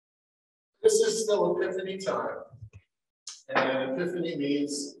is still Epiphany time. And Epiphany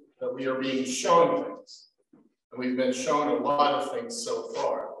means that we are being shown things. And we've been shown a lot of things so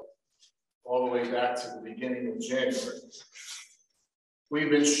far, all the way back to the beginning of January. We've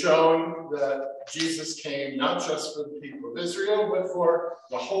been shown that Jesus came not just for the people of Israel, but for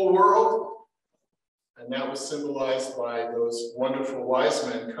the whole world. And that was symbolized by those wonderful wise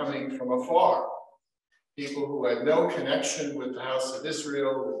men coming from afar. People who had no connection with the house of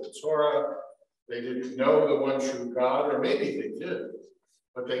Israel, with the Torah. They didn't know the one true God, or maybe they did,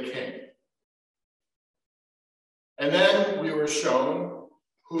 but they came. And then we were shown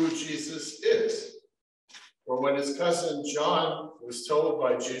who Jesus is. Or when his cousin John was told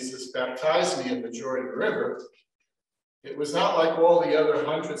by Jesus, "Baptize me in the Jordan River," it was not like all the other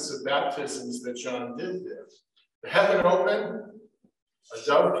hundreds of baptisms that John did there. The heaven opened, a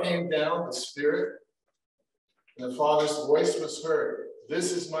dove came down, the Spirit, and the Father's voice was heard.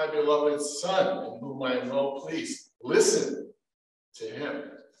 "This is my beloved Son, in whom I am well pleased. Listen to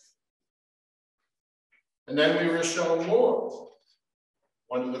him." And then we were shown more.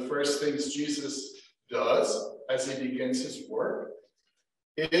 One of the first things Jesus does as he begins his work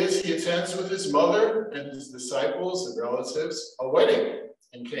is he attends with his mother and his disciples and relatives a wedding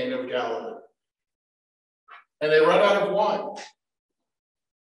in Cana of Galilee. And they run out of wine.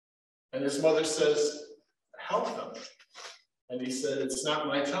 And his mother says, "Help them." And he said, "It's not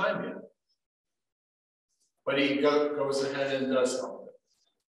my time yet." But he goes ahead and does help them.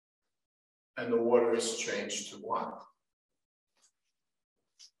 And the water is changed to wine.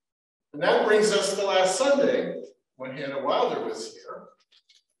 And that brings us to last Sunday, when Hannah Wilder was here,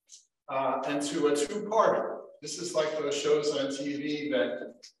 and to a two-parter. This is like those shows on TV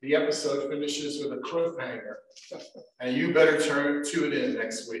that the episode finishes with a cliffhanger, and you better tune in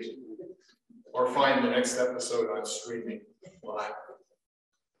next week, or find the next episode on streaming live.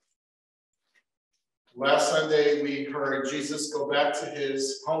 Last Sunday, we heard Jesus go back to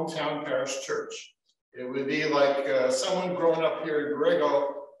his hometown parish church. It would be like someone growing up here in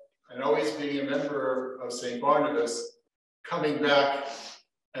Borrego and always being a member of St. Barnabas, coming back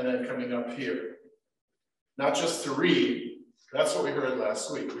and then coming up here. Not just to read, that's what we heard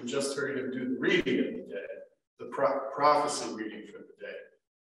last week. We just heard him do the reading of the day, the prophecy reading for the day.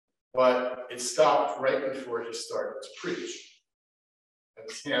 But it stopped right before he started to preach. And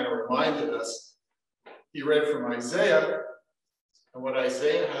as Hannah reminded us, he read from Isaiah, and what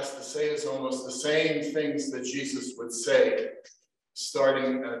Isaiah has to say is almost the same things that Jesus would say,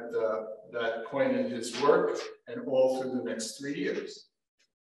 starting at that point in his work and all through the next 3 years.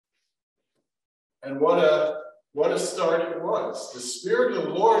 And what a start it was. "The Spirit of the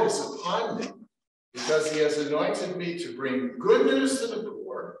Lord is upon me, because he has anointed me to bring good news to the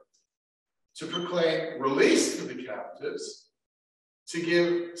poor, to proclaim release to the captives, to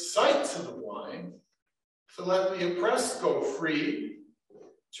give sight to the blind, to let the oppressed go free,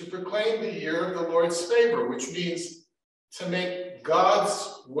 to proclaim the year of the Lord's favor," which means to make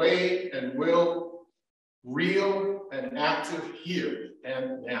God's way and will real and active here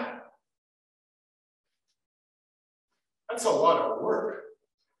and now. That's a lot of work.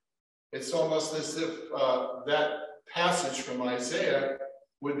 It's almost as if that passage from Isaiah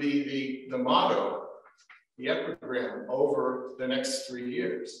would be the motto, the epigram over the next 3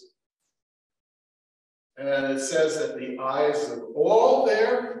 years. And it says that the eyes of all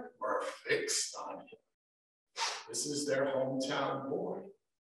there were fixed on him. This is their hometown boy.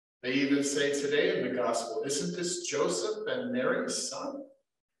 They even say today in the gospel, "Isn't this Joseph and Mary's son?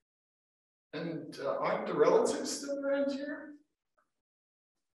 And aren't the relatives still around here?"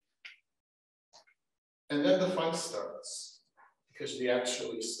 And then the fun starts, because he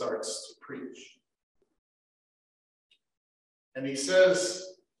actually starts to preach. And he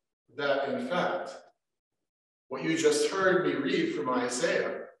says that, in fact, what you just heard me read from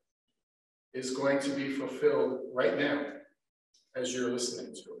Isaiah is going to be fulfilled right now as you're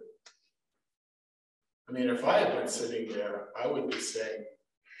listening to it. I mean, if I had been sitting there, I would be saying,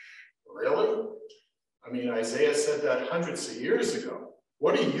 "Really? I mean, Isaiah said that hundreds of years ago.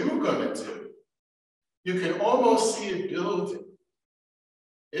 What are you going to do? You can almost see it building.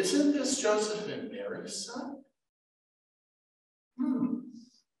 Isn't this Joseph and Mary's son?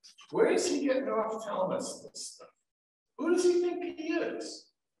 Where is he getting off telling us this stuff? Who does he think he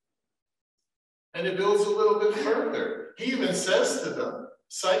is?" And it builds a little bit further. He even says to them,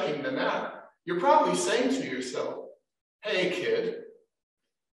 psyching them out, you're probably saying to yourself, "Hey, kid,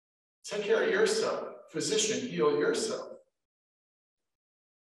 take care of yourself. Physician, heal yourself."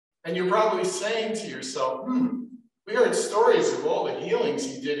 And you're probably saying to yourself, we heard stories of all the healings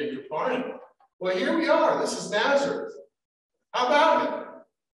he did in Capernaum. Well, here we are. This is Nazareth. How about it?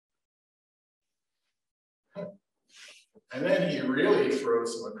 And then he really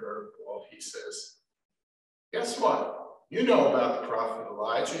throws him a curveball. He says, guess what? You know about the prophet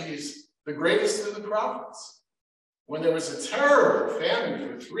Elijah. He's the greatest of the prophets. When there was a terrible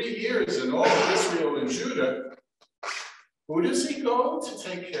famine for 3 years in all of Israel and Judah, who does he go to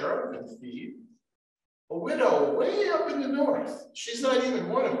take care of and feed? A widow way up in the north. She's not even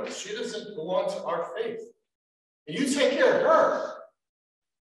one of us. She doesn't belong to our faith. And you take care of her.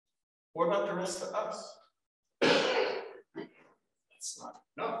 What about the rest of us? That's not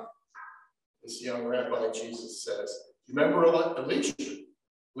enough. This young rabbi, Jesus says, remember Elisha?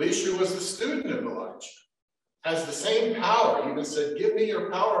 Elisha was the student of Elijah. Has the same power. He even said, give me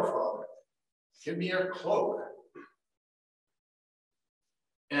your power, Father. Give me your cloak.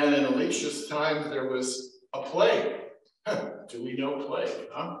 And in Elisha's time, there was a plague. Do we know plague,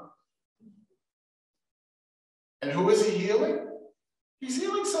 huh? And who is he healing? He's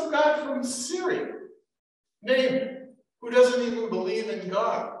healing some guy from Syria, Naaman, who doesn't even believe in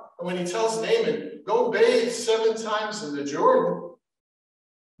God. And when he tells Naaman, go bathe 7 times in the Jordan,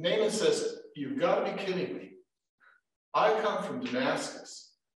 Naaman says, you've got to be kidding me. I come from Damascus.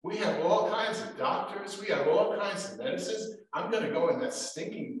 We have all kinds of doctors. We have all kinds of medicines. I'm going to go in that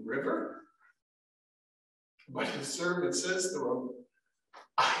stinking river? But his servant says to him,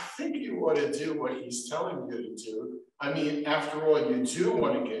 I think you ought to do what he's telling you to do. I mean, after all, you do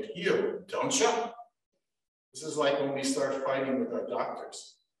want to get healed, don't you? This is like when we start fighting with our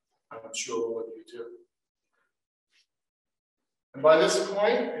doctors. I'm sure what you do. And by this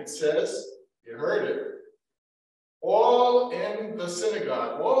point, it says, you heard it, all in the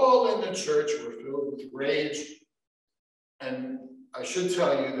synagogue, all in the church were filled with rage. And I should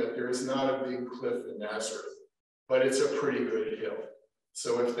tell you that there is not a big cliff in Nazareth, but it's a pretty good hill.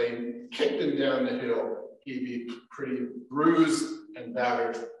 So if they kicked him down the hill, he'd be pretty bruised and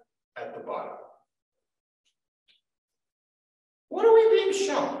battered at the bottom. What are we being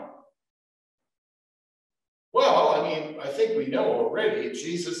shown? Well, I mean, I think we know already,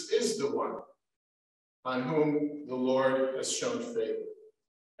 Jesus is the one on whom the Lord has shown favor.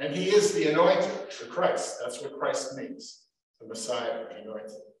 And he is the anointed, the Christ. That's what Christ means, the Messiah, the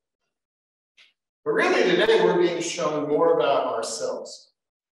anointed. But really today we're being shown more about ourselves.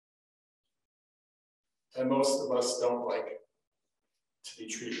 And most of us don't like to be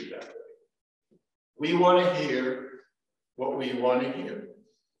treated that way. We want to hear what we want to hear.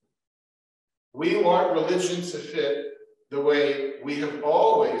 We want religion to fit the way we have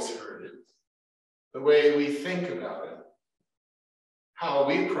always heard it, the way we think about it, how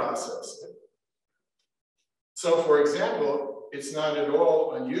we process it. So, for example, it's not at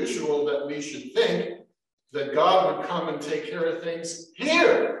all unusual that we should think that God would come and take care of things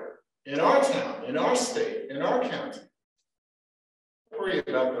here, in our town, in our state, in our county. Don't worry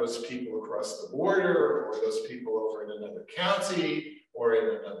about those people across the border, or those people over in another county, or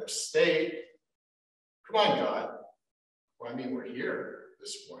in another state. Come on, God. Well, I mean, we're here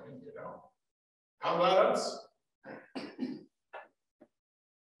this morning, you know. How about us?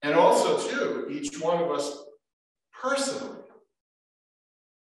 And also, too, each one of us personally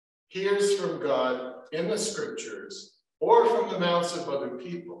hears from God in the scriptures or from the mouths of other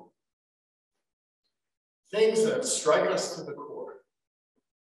people things that strike us to the core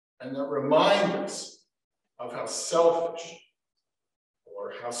and that remind us of how selfish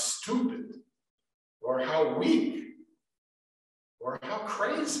or how stupid or how weak or how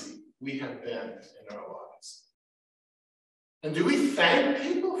crazy we have been in our lives. And do we thank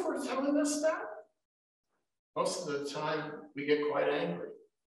people for telling us that? Most of the time, we get quite angry.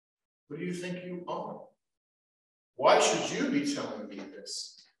 Who do you think you are? Why should you be telling me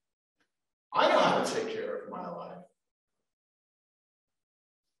this? I know how to take care of my life.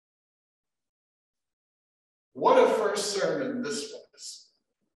 What a first sermon this was.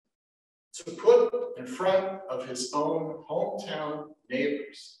 To put in front of his own hometown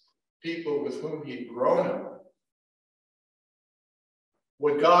neighbors, people with whom he'd grown up,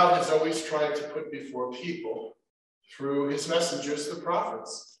 what God has always tried to put before people through his messengers, the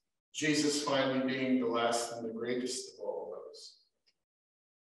prophets, Jesus finally being the last and the greatest of all those.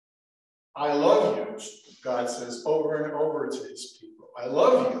 I love you, God says over and over to his people. I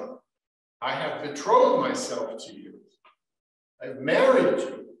love you. I have betrothed myself to you. I've married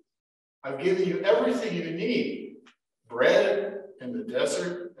you. I've given you everything you need. Bread in the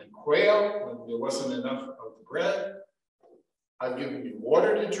desert and quail when there wasn't enough of the bread. I've given you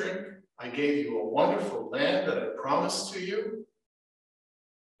water to drink. I gave you a wonderful land that I promised to you.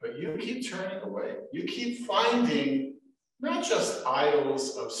 But you keep turning away. You keep finding not just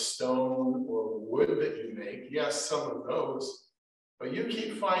idols of stone or wood that you make. Yes, some of those. But you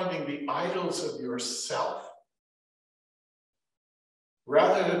keep finding the idols of yourself.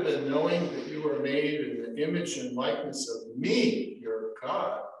 Rather than knowing that you were made in the image and likeness of me, your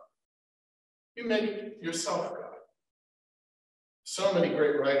God, you make yourself God. So many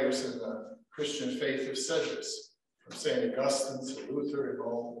great writers in the Christian faith have said this, from St. Augustine to Luther and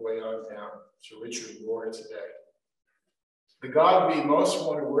all the way on down to Richard Rohr today. The God we most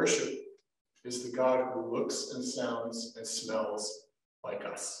want to worship is the God who looks and sounds and smells like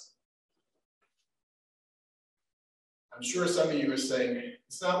us. I'm sure some of you are saying,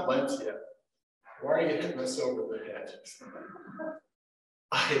 it's not Lent yet. Why are you hitting us over the head?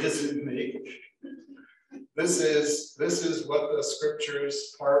 It isn't me. This is what the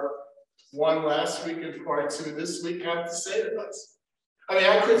scriptures, part 1 last week and part 2 this week, have to say to us. I mean,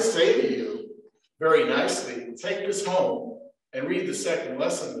 I could say to you very nicely, take this home and read the second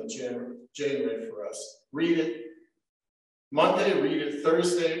lesson that Jane read for us. Read it Monday, read it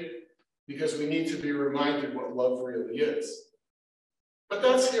Thursday, because we need to be reminded what love really is. But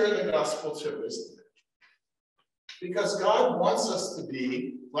that's here in the gospel too, isn't it? Because God wants us to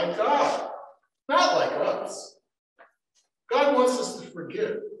be like God, not like us. God wants us to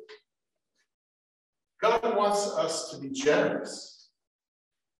forgive. God wants us to be generous.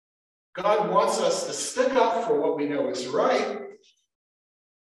 God wants us to stick up for what we know is right,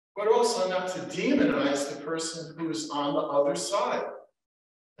 but also not to demonize the person who's on the other side.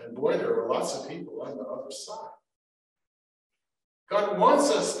 And boy, there are lots of people on the other side. God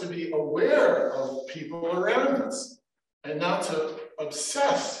wants us to be aware of people around us and not to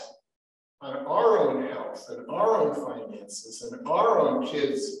obsess on our own health and our own finances and our own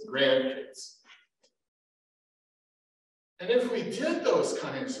kids and grandkids. And if we did those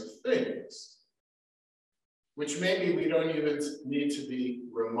kinds of things, which maybe we don't even need to be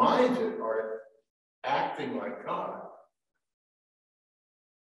reminded are acting like God,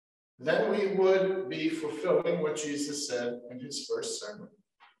 then we would be fulfilling what Jesus said in his first sermon,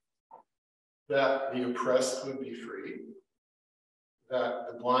 that the oppressed would be free, that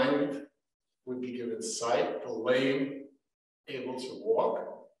the blind would be given sight, the lame able to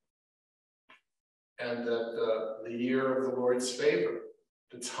walk, and that the year of the Lord's favor,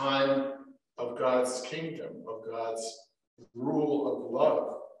 the time of God's kingdom, of God's rule of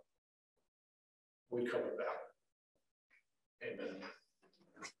love, would come about. Amen.